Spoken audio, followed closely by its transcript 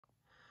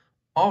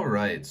All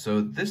right, so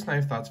this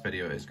Knife Thoughts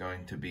video is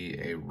going to be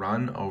a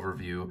run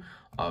overview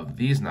of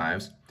these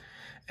knives.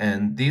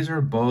 And these are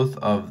both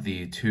of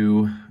the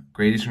two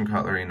Great Eastern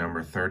Cutlery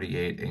number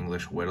 38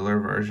 English Whittler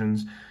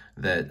versions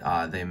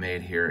that they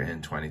made here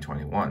in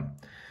 2021.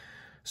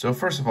 So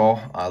first of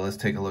all, let's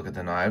take a look at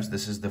the knives.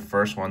 This is the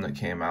first one that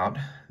came out.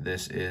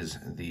 This is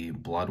the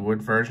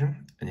Bloodwood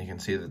version, and you can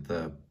see that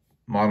the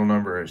model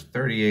number is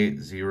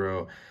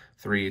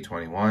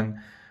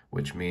 380321,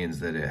 which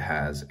means that it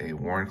has a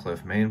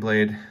Wharncliffe main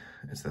blade.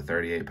 It's the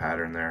 38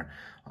 pattern there.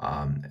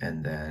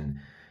 And then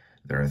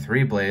there are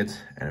 3 blades,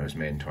 and it was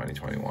made in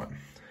 2021.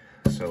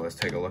 So let's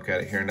take a look at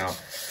it here now.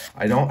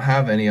 I don't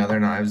have any other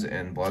knives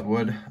in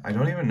Bloodwood. I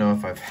don't even know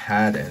if I've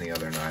had any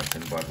other knives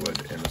in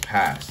Bloodwood in the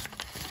past.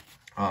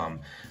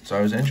 So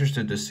I was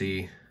interested to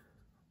see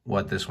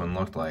what this one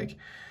looked like.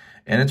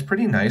 And it's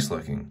pretty nice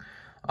looking.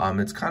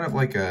 It's kind of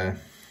like an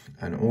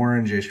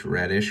orangish,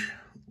 reddish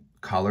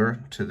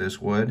color to this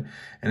wood,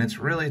 and it's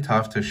really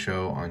tough to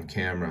show on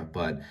camera,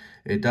 but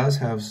it does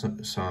have some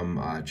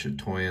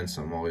chatoyance.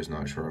 I'm always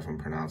not sure if I'm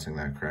pronouncing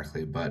that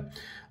correctly, but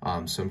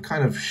some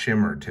kind of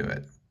shimmer to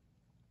it.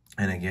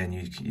 And again,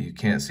 you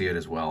can't see it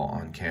as well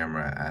on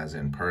camera as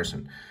in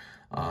person.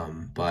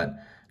 But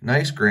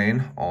nice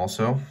grain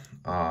also.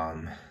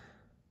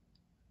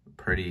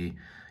 Pretty,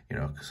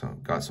 so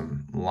got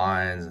some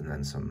lines and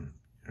then some,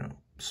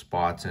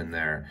 spots in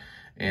there.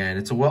 And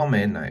it's a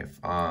well-made knife.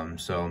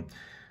 So,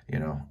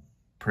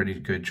 pretty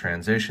good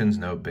transitions,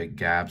 no big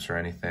gaps or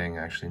anything.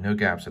 Actually, no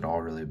gaps at all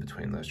really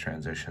between those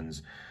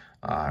transitions,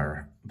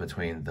 or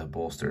between the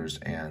bolsters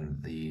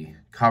and the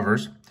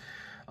covers.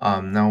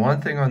 Now,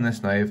 one thing on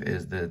this knife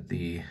is that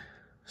the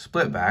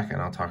split back, and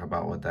I'll talk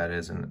about what that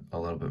is in a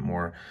little bit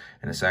more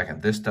in a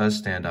second. This does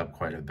stand up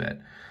quite a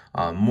bit,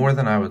 more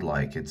than I would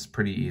like. It's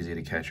pretty easy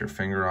to catch your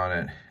finger on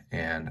it,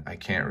 and I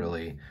can't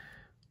really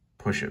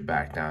push it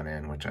back down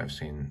in, which I've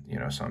seen,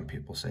 some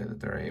people say that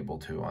they're able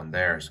to on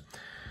theirs.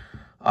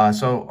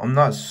 So I'm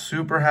not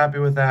super happy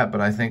with that,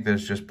 but I think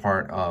that's just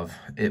part of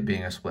it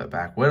being a split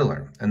back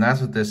whittler, and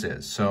that's what this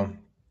is. So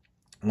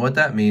what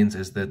that means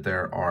is that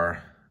there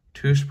are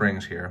 2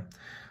 springs here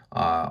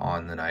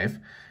on the knife.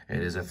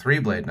 It is a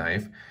 3-blade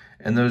knife,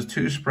 and those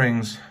 2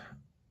 springs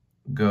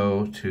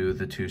go to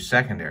the 2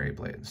 secondary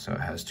blades. So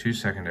it has 2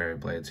 secondary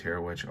blades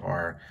here, which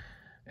are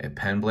a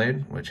pen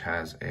blade, which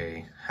has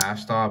a half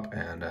stop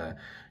and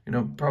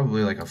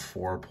probably like a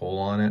 4 pull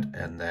on it,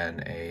 and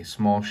then a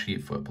small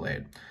sheet foot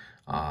blade.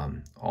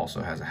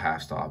 Also has a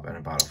half stop and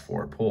about a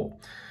 4 pull.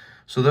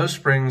 So those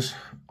springs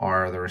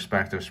are the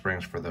respective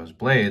springs for those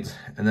blades,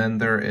 and then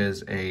there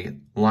is a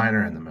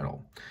liner in the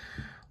middle.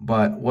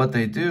 But what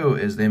they do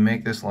is they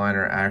make this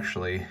liner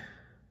actually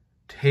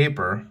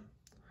taper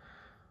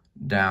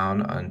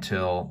down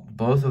until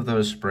both of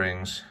those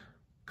springs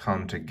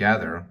come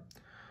together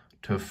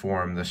to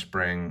form the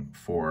spring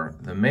for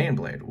the main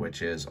blade,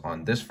 which is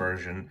on this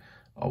version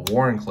a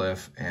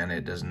Wharncliffe, and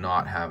it does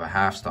not have a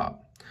half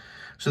stop.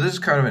 So this is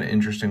kind of an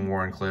interesting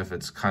Wharncliffe.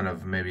 It's kind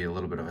of maybe a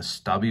little bit of a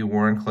stubby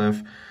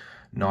Wharncliffe,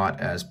 not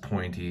as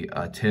pointy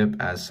a tip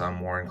as some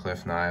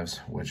Wharncliffe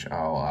knives, which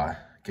I'll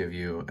give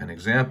you an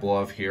example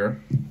of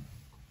here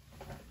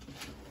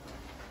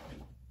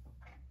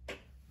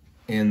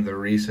in the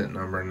recent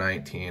number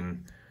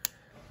 19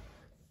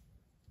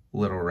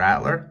 Little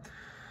Rattler.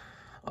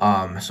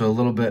 So a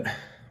little bit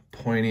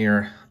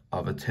pointier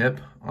of a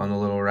tip on the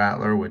Little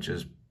Rattler, which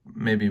is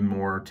maybe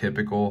more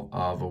typical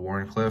of a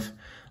Wharncliffe,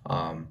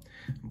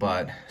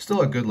 but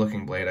still a good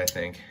looking blade, I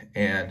think.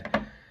 And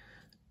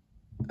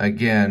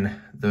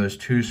again, those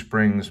 2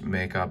 springs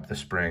make up the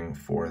spring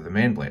for the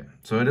main blade.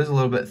 So it is a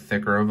little bit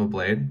thicker of a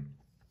blade.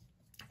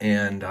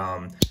 And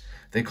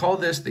they call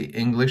this the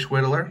English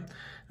Whittler.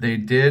 They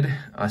did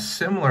a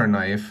similar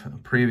knife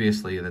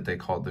previously that they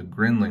called the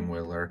Grinling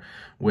Whittler,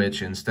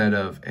 which instead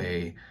of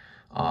a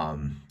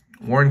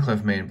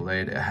Wharncliffe main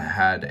blade, it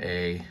had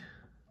a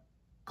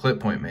clip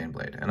point main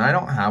blade. And I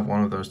don't have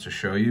one of those to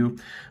show you,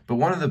 but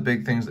one of the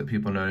big things that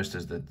people noticed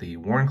is that the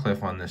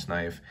Wharncliffe on this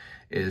knife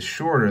is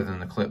shorter than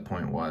the clip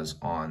point was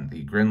on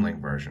the Grinling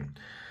version.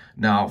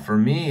 Now, for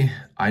me,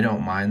 I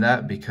don't mind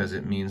that because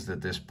it means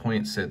that this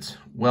point sits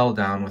well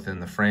down within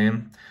the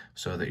frame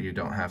so that you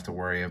don't have to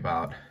worry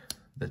about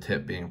the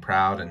tip being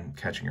proud and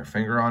catching your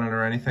finger on it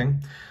or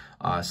anything.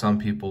 Some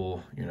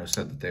people,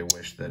 said that they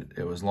wish that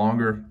it was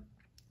longer,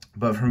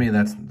 but for me,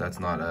 that's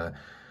not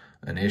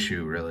an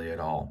issue really at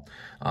all.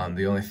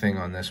 The only thing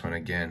on this one,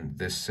 again,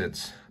 this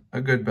sits a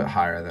good bit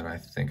higher than I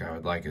think I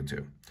would like it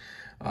to.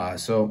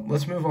 So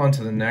let's move on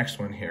to the next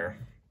one here.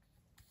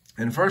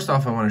 And first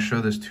off, I want to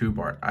show this tube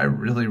art. I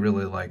really,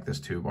 really like this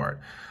tube art.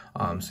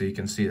 So you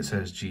can see it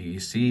says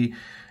GEC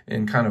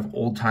in kind of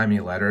old-timey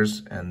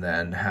letters, and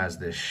then has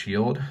this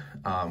shield,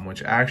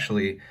 which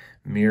actually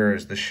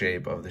mirrors the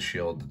shape of the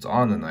shield that's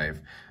on the knife,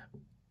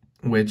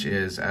 which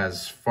is,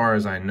 as far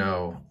as I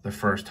know, the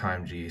first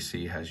time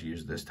GEC has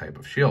used this type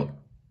of shield.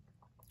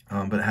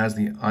 But it has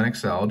the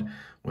unexcelled,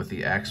 with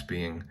the X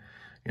being,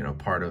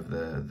 part of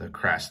the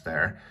crest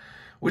there,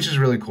 which is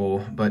really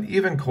cool. But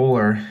even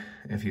cooler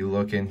if you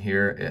look in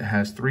here, it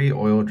has 3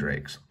 oil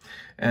drakes.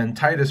 And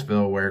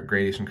Titusville, where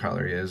Gradation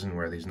Cutlery is and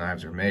where these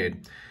knives are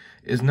made,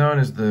 is known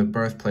as the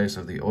birthplace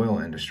of the oil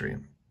industry.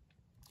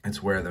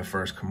 It's where the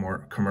first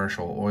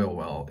commercial oil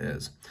well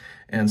is.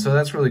 And so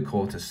that's really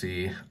cool to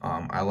see.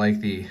 I like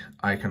the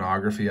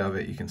iconography of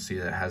it. You can see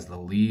that it has the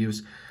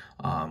leaves,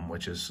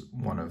 which is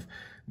one of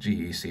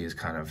GEC's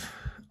kind of,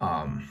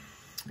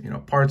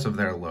 parts of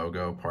their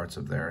logo, parts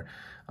of their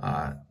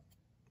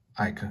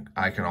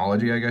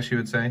iconology, I guess you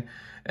would say.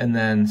 And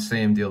then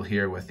same deal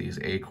here with these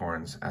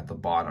acorns at the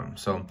bottom.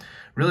 So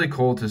really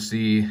cool to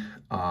see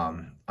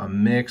a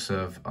mix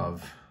of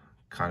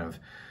kind of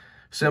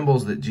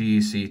symbols that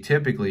GEC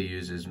typically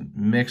uses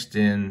mixed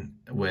in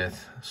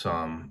with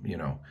some,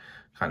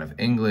 kind of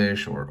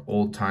English or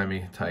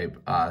old-timey type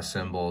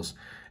symbols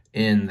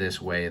in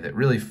this way that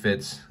really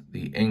fits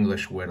the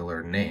English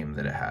Whittler name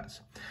that it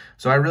has.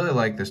 So I really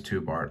like this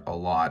 2-bar a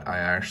lot. I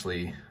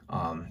actually,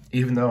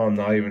 even though I'm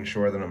not even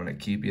sure that I'm going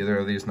to keep either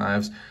of these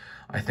knives,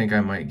 I think I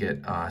might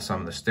get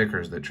some of the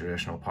stickers that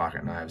traditional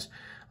pocket knives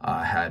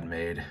had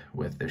made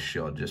with this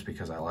shield, just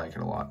because I like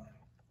it a lot.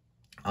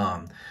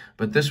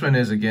 But this one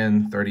is,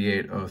 again,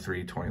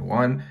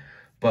 380321,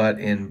 but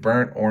in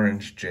burnt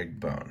orange jigged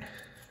bone.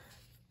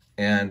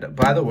 And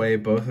by the way,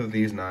 both of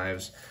these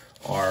knives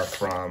are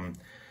from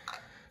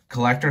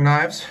Collector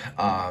Knives.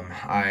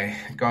 I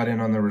got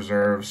in on the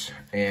reserves,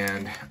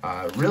 and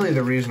really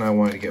the reason I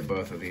wanted to get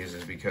both of these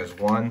is because,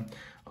 one,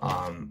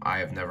 I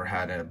have never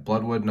had a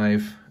Bloodwood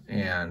knife,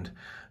 and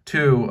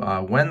two,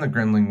 when the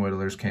Grindling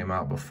Whittlers came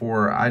out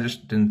before, I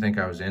just didn't think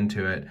I was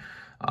into it,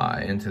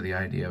 into the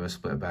idea of a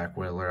split back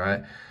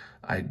whittler.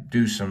 I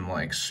do some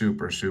like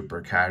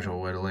super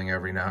casual whittling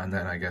every now and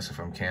then, I guess, if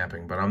I'm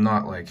camping, but I'm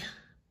not like,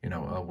 a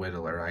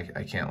whittler.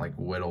 I can't like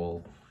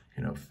whittle,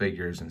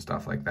 figures and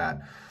stuff like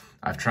that.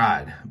 I've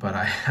tried, but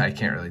I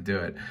can't really do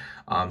it.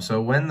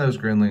 So when those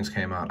Grindlings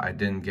came out, I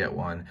didn't get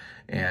one,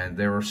 and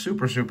they were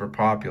super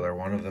popular,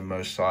 one of the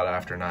most sought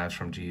after knives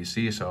from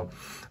GEC. So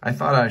I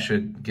thought I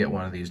should get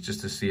one of these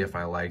just to see if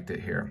I liked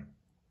it here.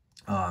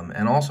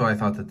 And also I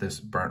thought that this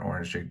burnt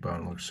orange jigged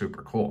bone looked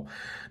super cool.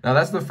 Now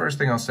that's the first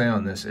thing I'll say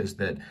on this, is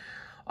that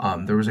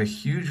there was a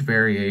huge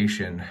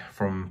variation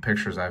from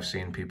pictures I've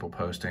seen people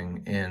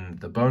posting in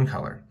the bone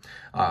color.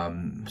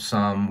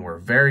 Some were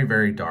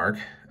very dark,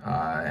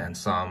 and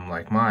some,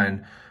 like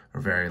mine,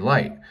 are very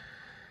light.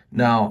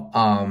 Now,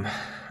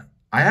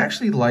 I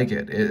actually like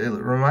it. It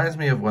reminds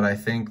me of what I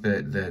think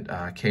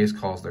that Case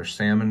calls their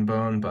salmon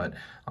bone, but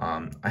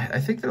I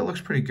think that it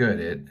looks pretty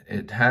good.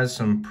 It has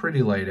some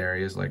pretty light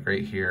areas, like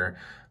right here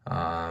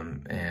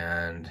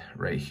and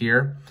right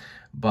here,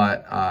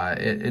 but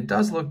it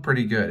does look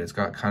pretty good. It's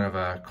got kind of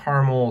a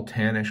caramel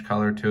tannish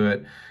color to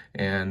it,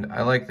 and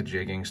I like the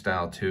jigging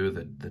style too,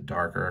 the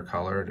darker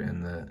colored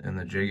in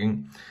the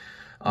jigging.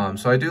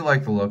 So I do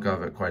like the look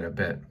of it quite a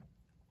bit.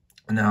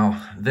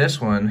 Now, this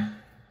one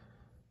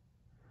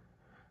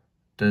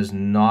does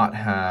not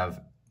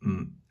have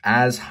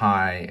as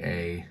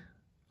high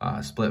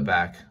a split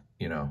back,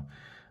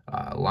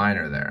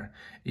 liner there.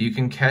 You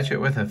can catch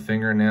it with a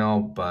fingernail,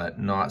 but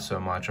not so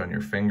much on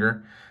your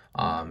finger.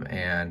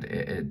 And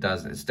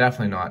it's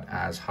definitely not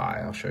as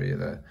high. I'll show you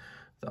the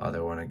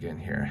other one again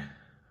here.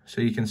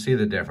 So you can see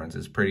the difference.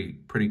 It's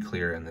pretty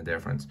clear in the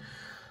difference.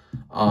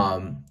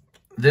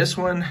 This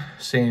one,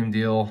 same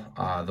deal.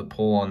 The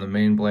pull on the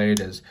main blade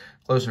is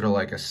closer to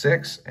like a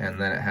 6, and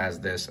then it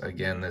has this,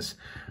 again, this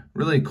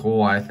really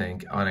cool, I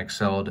think,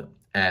 unexcelled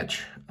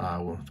etch,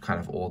 kind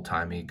of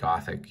old-timey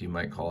Gothic, you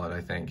might call it, I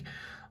think,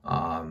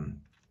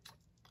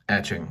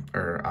 etching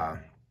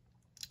or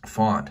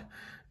font.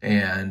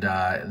 And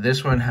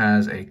this one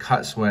has a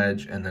cut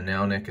swedge, and the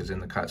nail nick is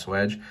in the cut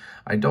swedge.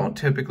 I don't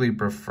typically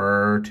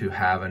prefer to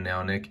have a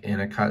nail nick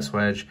in a cut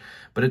swedge,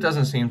 but it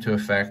doesn't seem to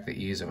affect the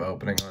ease of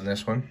opening on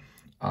this one.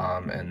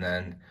 And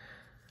then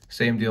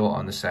same deal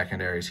on the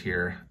secondaries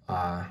here,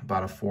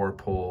 about a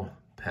 4-pull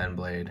pen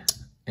blade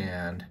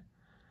and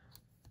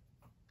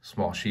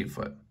small sheep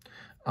foot.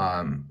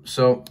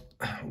 So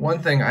one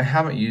thing, I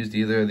haven't used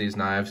either of these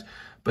knives,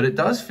 but it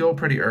does feel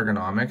pretty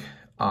ergonomic.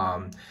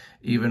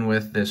 Even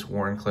with this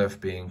Wharncliffe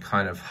being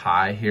kind of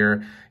high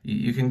here,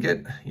 you can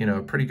get,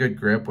 a pretty good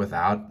grip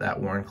without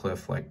that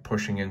Wharncliffe like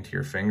pushing into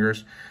your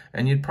fingers,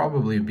 and you'd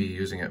probably be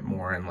using it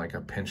more in like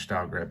a pinch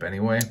style grip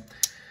anyway.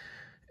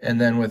 And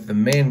then with the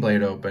main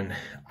blade open,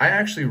 I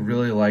actually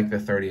really like the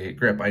 38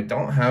 grip. I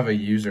don't have a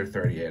user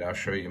 38. I'll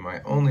show you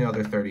my only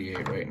other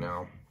 38 right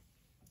now,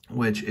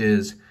 which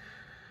is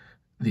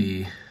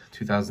the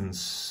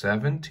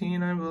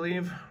 2017, I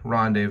believe,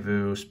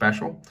 Rendezvous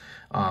Special.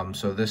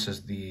 So this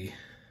is the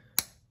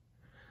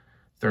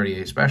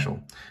 38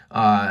 Special.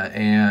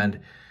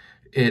 And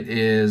it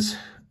is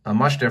a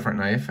much different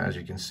knife, as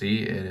you can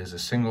see. It is a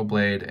single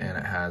blade, and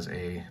it has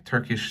a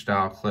Turkish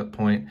style clip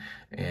point,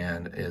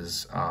 and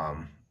is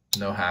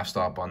no half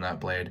stop on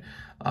that blade,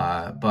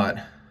 but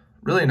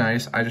really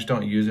nice. I just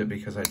don't use it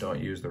because I don't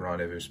use the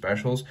Rendezvous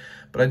Specials,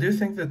 but I do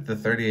think that the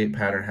 38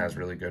 pattern has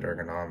really good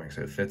ergonomics.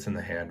 It fits in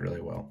the hand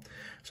really well.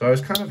 So I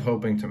was kind of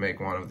hoping to make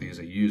one of these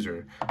a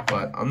user,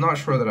 but I'm not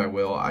sure that I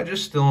will. I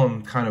just still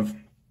am kind of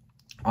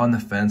on the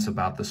fence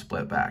about the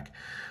split back.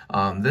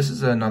 This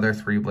is another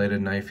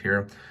 3-bladed knife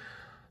here.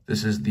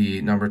 This is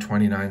the number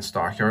 29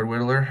 Stockyard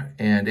Whittler,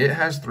 and it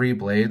has 3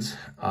 blades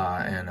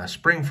and a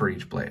spring for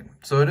each blade.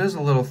 So it is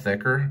a little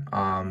thicker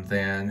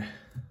than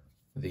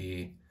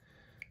the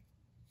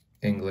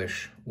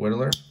English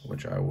Whittler,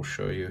 which I will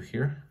show you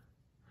here.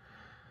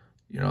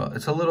 You know,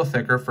 it's a little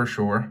thicker for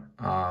sure.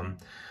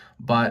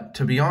 But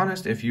to be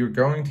honest, if you're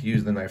going to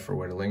use the knife for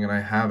whittling, and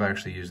I have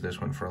actually used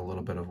this one for a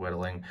little bit of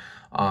whittling,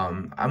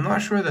 I'm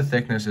not sure the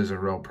thickness is a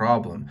real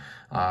problem.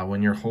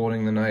 When you're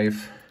holding the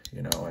knife,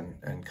 you know,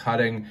 and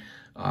cutting,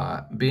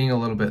 being a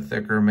little bit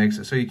thicker makes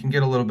it so you can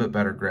get a little bit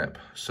better grip.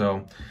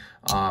 So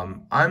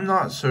I'm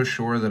not so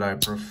sure that I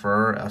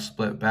prefer a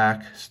split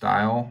back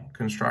style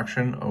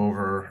construction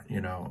over, you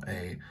know,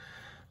 a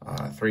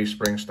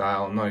 3-spring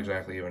style. I'm not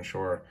exactly even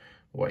sure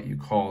what you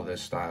call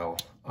this style,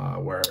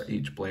 where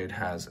each blade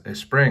has a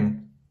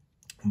spring,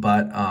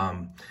 but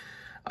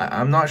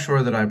I'm not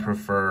sure that I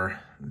prefer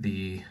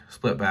the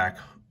split back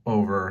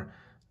over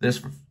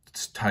this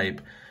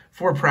type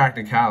for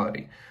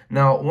practicality.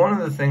 Now, one of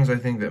the things I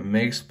think that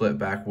makes split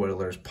back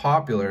whittlers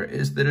popular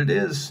is that it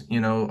is, you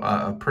know,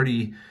 a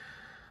pretty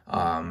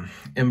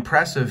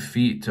impressive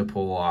feat to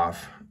pull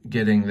off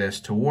getting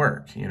this to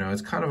work. You know,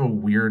 it's kind of a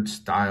weird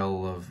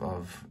style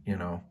of you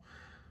know,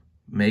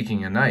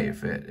 making a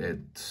knife.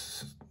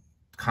 It's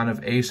kind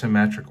of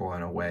asymmetrical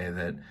in a way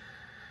that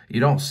you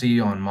don't see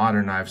on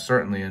modern knives,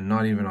 certainly, and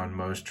not even on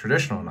most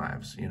traditional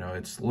knives. You know,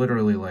 it's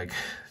literally like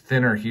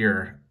thinner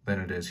here than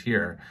it is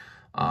here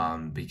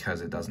because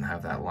it doesn't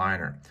have that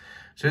liner.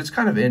 So it's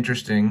kind of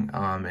interesting,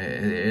 and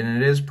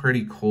it is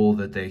pretty cool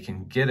that they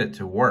can get it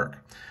to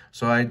work.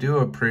 So I do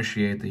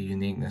appreciate the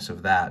uniqueness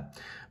of that.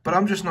 But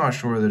I'm just not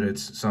sure that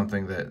it's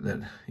something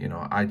that you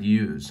know, I'd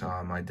use.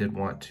 I did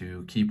want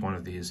to keep one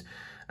of these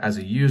as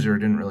a user,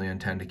 didn't really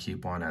intend to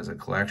keep one as a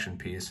collection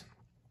piece.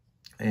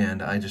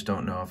 And I just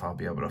don't know if I'll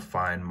be able to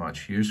find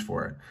much use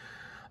for it.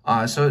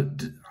 So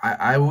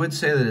I would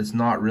say that it's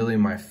not really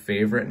my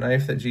favorite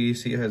knife that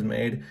GEC has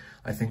made.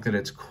 I think that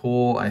it's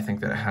cool. I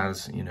think that it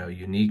has, you know,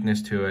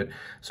 uniqueness to it.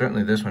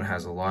 Certainly this one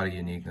has a lot of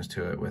uniqueness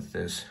to it with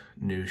this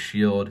new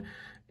shield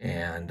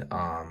and,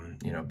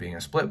 you know, being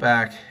a split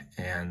back,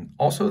 and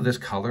also this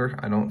color.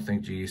 I don't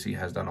think GEC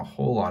has done a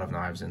whole lot of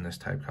knives in this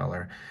type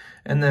color.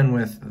 And then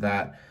with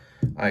that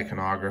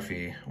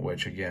iconography,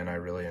 which again, I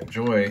really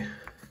enjoy,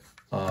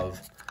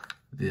 of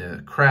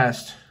the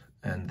crest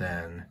and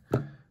then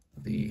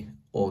the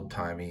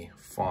old-timey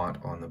font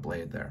on the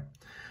blade there.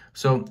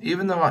 So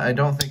even though I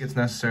don't think it's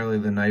necessarily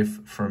the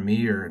knife for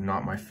me, or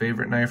not my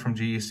favorite knife from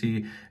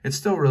GEC, it's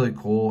still really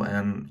cool,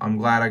 and I'm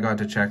glad I got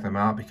to check them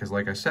out because,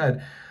 like I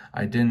said,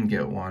 I didn't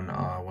get one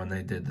when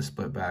they did the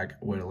split back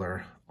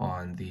whittler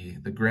on the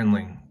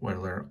Grinling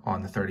whittler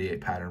on the 38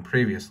 pattern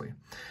previously.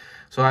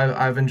 So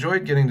I've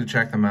enjoyed getting to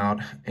check them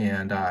out,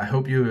 and I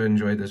hope you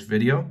enjoyed this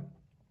video.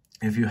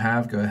 If you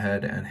have, go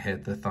ahead and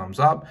hit the thumbs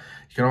up.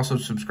 You can also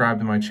subscribe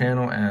to my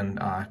channel and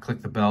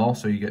click the bell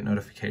so you get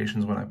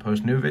notifications when I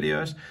post new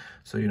videos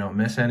so you don't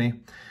miss any.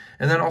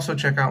 And then also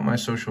check out my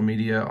social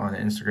media on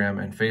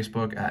Instagram and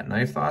Facebook at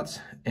Knife Thoughts,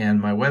 and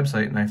my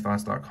website,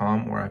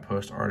 knifethoughts.com, where I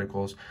post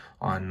articles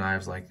on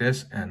knives like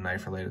this and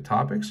knife-related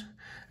topics.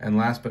 And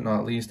last but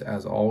not least,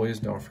 as always,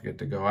 don't forget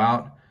to go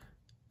out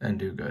and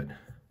do good.